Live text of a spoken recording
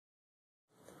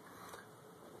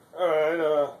Alright, I'm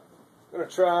going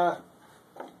to try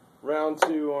round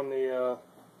 2 on the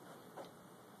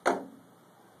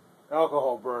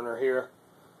alcohol burner here.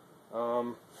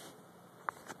 Got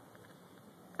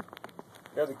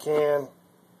the can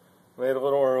made a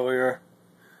little earlier.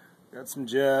 Got some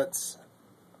jets.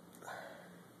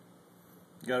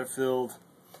 Got it filled.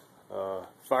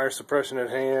 Fire suppression at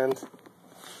hand.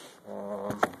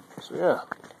 So yeah.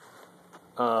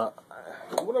 What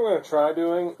I'm going to try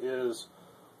doing is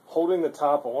holding the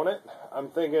top on it. I'm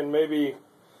thinking maybe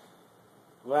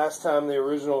last time the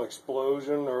original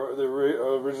explosion or the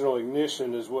original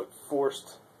ignition is what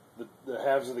forced the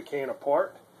halves of the can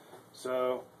apart.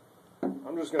 So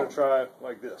I'm just going to try it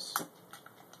like this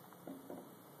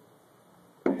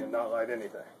and not light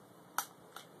anything.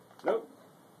 Nope.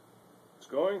 It's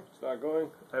going. It's not going.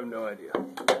 I have no idea.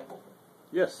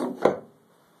 Yes.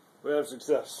 We have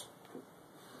success.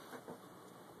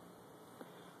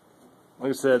 Like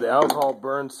I said, the alcohol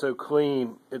burns so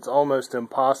clean, it's almost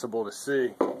impossible to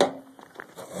see.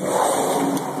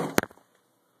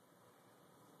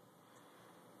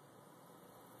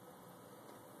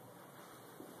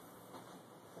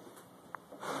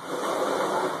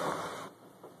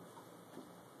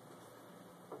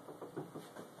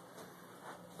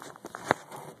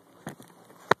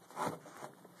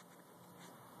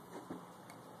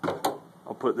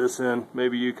 I'll put this in.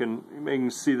 Maybe you can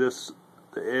see this.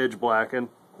 The edge blackened.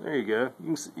 There you go. You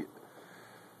can see.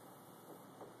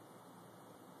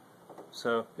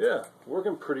 So yeah,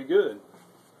 working pretty good.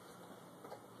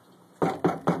 I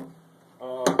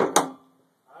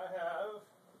have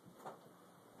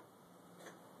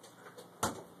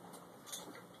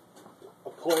a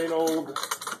plain old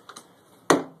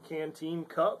canteen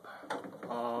cup.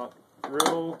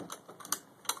 Real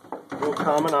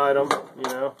common item, you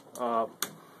know.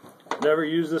 Never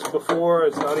used this before.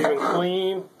 It's not even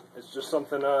clean. It's just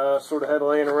something I sort of had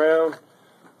laying around.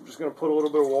 I'm just going to put a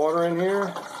little bit of water in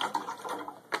here,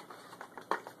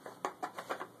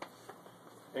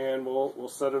 and we'll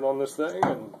set it on this thing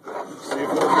and see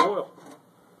if it'll boil.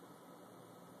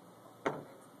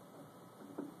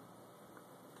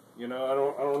 You know, I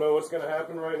don't know what's going to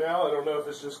happen right now. I don't know if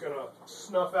it's just going to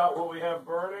snuff out what we have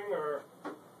burning or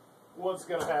what's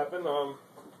going to happen.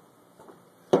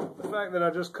 The fact that I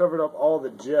just covered up all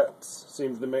the jets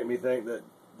seems to make me think that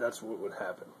that's what would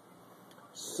happen.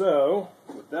 So,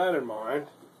 with that in mind,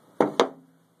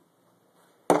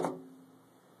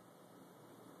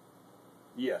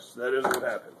 yes, that is what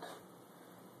happened.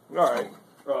 Alright,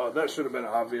 that should have been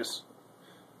obvious.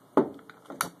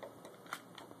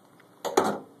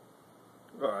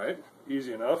 Alright,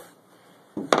 easy enough.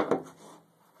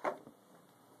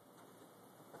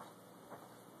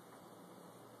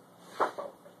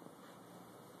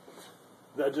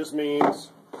 That just means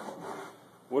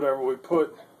whatever we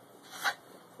put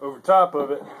over top of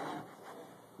it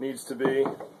needs to be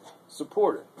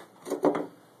supported.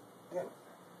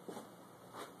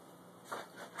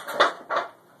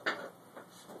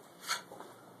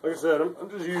 Like I said, I'm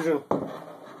just using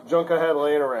junk I had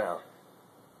laying around.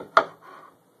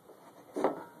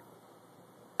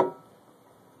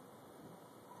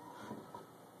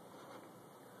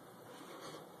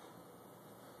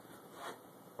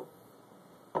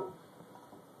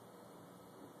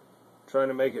 Trying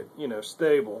to make it, you know,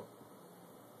 stable.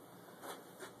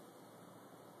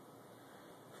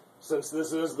 Since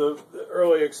this is the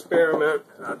early experiment,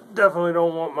 I definitely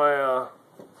don't want my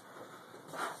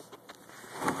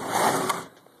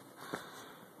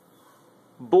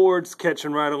boards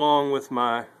catching right along with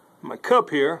my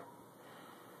cup here.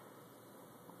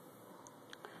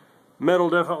 Metal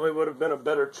definitely would have been a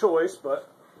better choice, but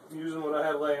I'm using what I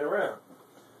had laying around.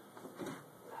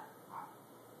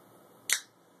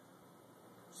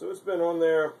 So it's been on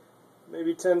there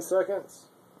maybe 10 seconds.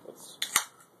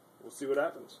 We'll see what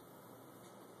happens.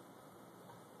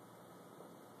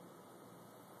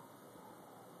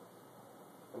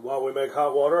 And while we make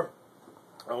hot water,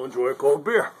 I'll enjoy a cold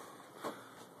beer.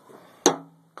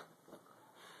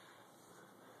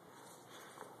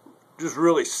 Just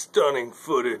really stunning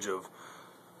footage of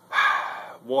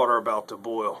water about to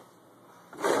boil.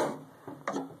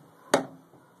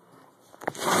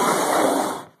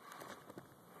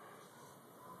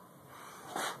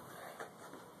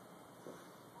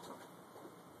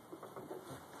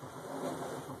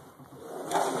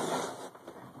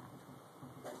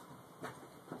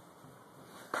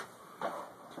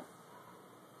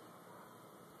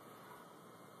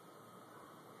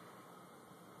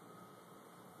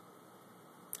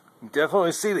 You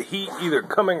definitely see the heat either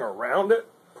coming around it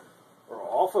or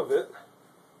off of it.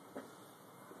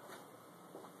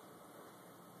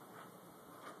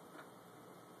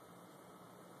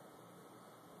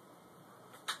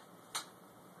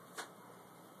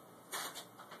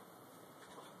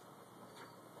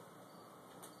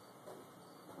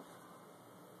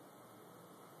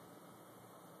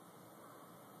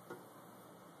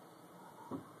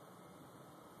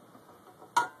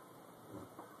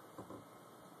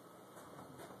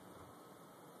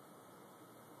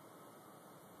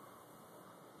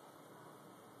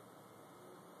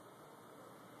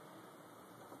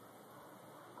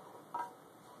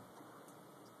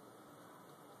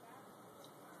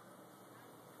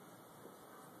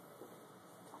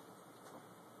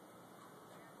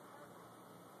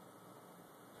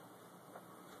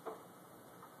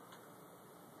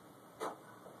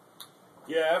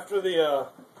 Yeah, after the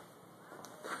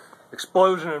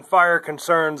explosion and fire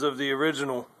concerns of the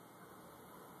original,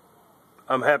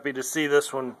 I'm happy to see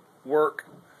this one work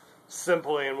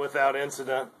simply and without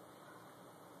incident.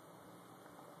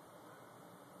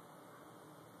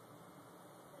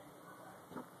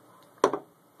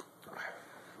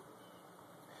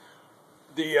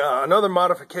 Another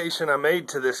modification I made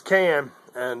to this can,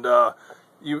 and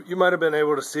you might have been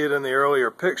able to see it in the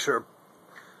earlier picture,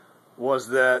 was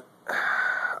that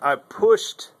I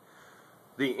pushed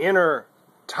the inner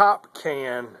top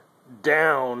can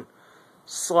down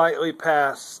slightly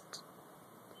past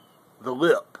the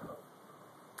lip.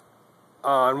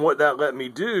 And what that let me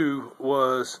do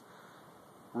was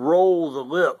roll the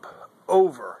lip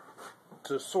over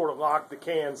to sort of lock the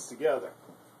cans together.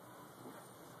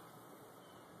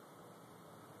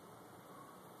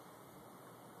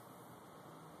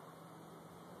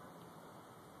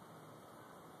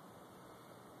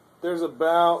 There's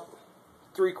about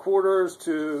three quarters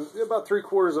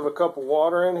of a cup of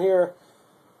water in here,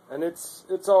 and it's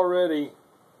already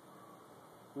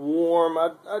warm.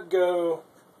 I'd go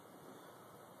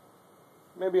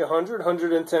maybe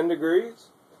 110 degrees.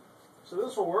 So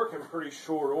this will work in pretty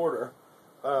short order.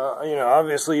 You know,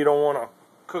 obviously you don't want to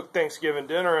cook Thanksgiving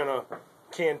dinner in a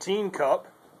canteen cup.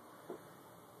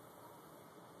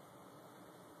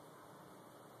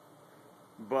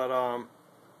 But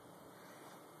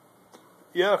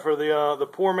yeah, for the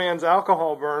poor man's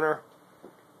alcohol burner,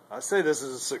 I say this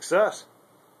is a success.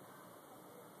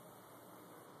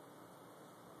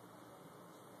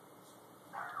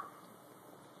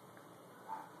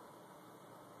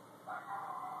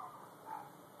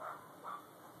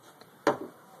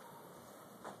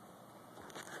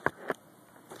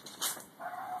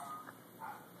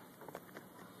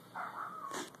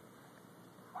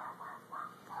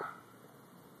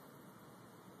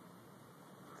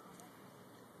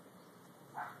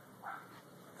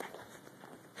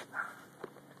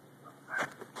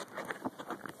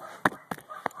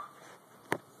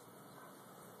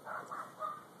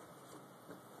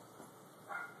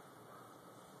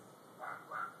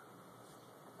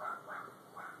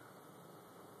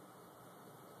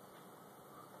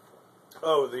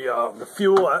 Oh, the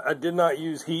fuel, I did not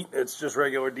use heat. It's just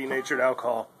regular denatured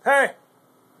alcohol. Hey!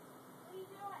 What are you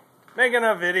doing? Making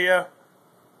a video.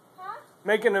 Huh?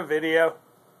 Making a video.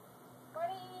 Why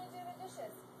do you need to do the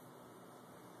dishes?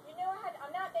 You know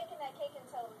I'm not baking that cake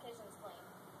until the kitchen's clean.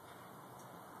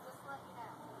 Just to let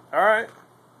you know. Alright.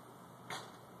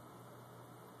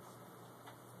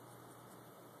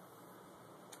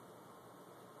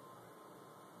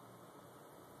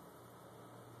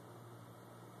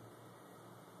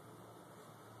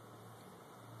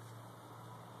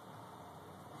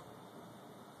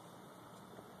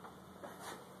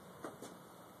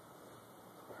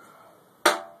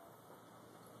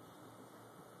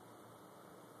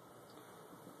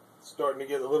 Starting to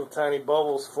get the little tiny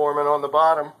bubbles forming on the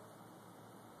bottom.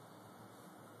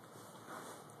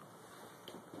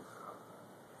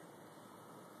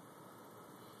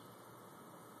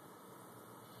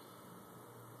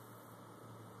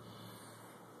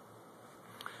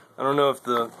 I don't know if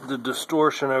the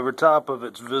distortion over top of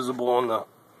it's visible on the...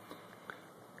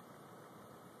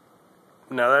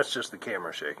 No, that's just the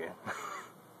camera shaking.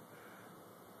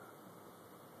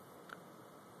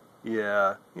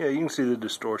 Yeah, you can see the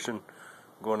distortion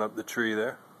going up the tree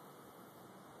there.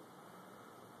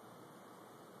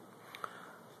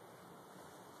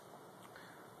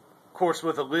 Of course,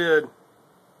 with a lid,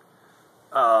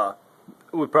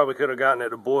 we probably could have gotten it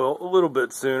to boil a little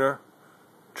bit sooner,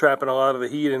 trapping a lot of the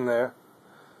heat in there.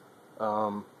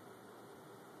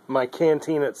 My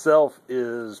canteen itself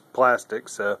is plastic,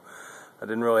 so I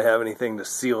didn't really have anything to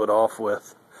seal it off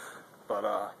with.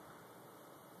 But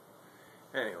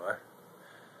anyway,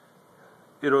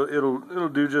 it'll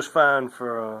do just fine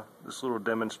for this little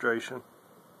demonstration.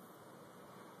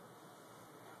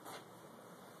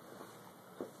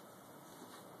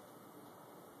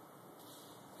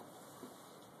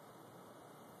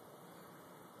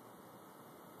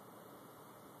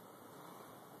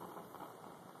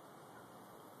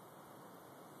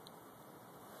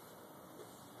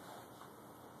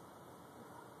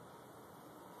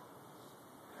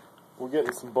 We're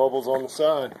getting some bubbles on the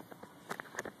side.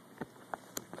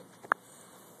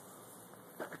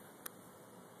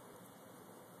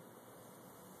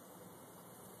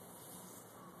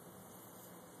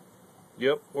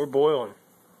 Yep, we're boiling.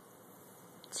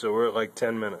 So we're at like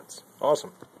 10 minutes.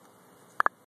 Awesome.